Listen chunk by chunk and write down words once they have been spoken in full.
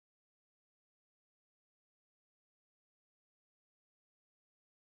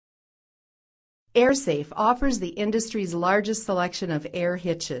AirSafe offers the industry's largest selection of air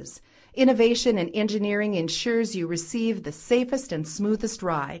hitches. Innovation and engineering ensures you receive the safest and smoothest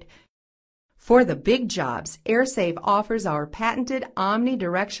ride. For the big jobs, AirSafe offers our patented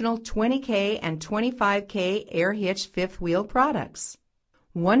Omni-Directional 20K and 25K air hitch fifth wheel products.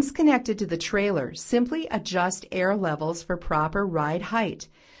 Once connected to the trailer, simply adjust air levels for proper ride height.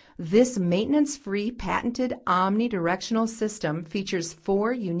 This maintenance-free patented omnidirectional system features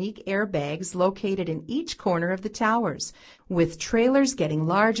 4 unique airbags located in each corner of the towers. With trailers getting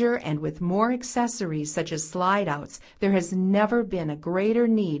larger and with more accessories such as slide-outs, there has never been a greater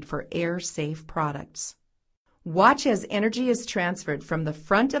need for air-safe products. Watch as energy is transferred from the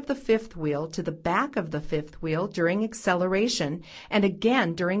front of the fifth wheel to the back of the fifth wheel during acceleration and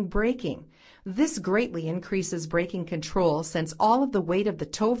again during braking. This greatly increases braking control since all of the weight of the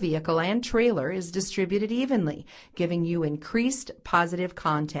tow vehicle and trailer is distributed evenly, giving you increased positive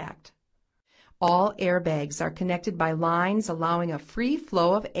contact. All airbags are connected by lines allowing a free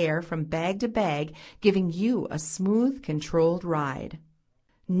flow of air from bag to bag, giving you a smooth, controlled ride.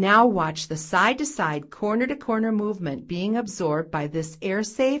 Now watch the side-to-side, corner-to-corner movement being absorbed by this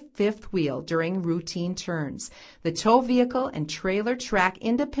air-safe fifth wheel during routine turns. The tow vehicle and trailer track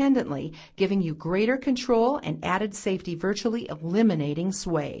independently, giving you greater control and added safety, virtually eliminating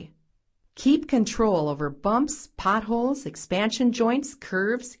sway. Keep control over bumps, potholes, expansion joints,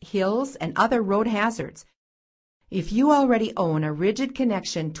 curves, hills, and other road hazards. If you already own a rigid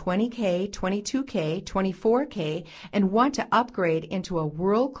connection 20K, 22K, 24K and want to upgrade into a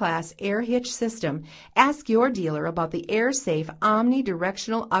world-class air hitch system, ask your dealer about the AirSafe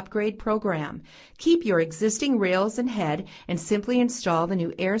Omni-Directional Upgrade Program. Keep your existing rails and head and simply install the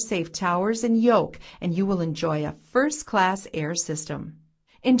new AirSafe towers and yoke, and you will enjoy a first-class air system.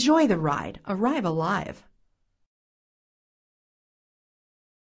 Enjoy the ride. Arrive alive.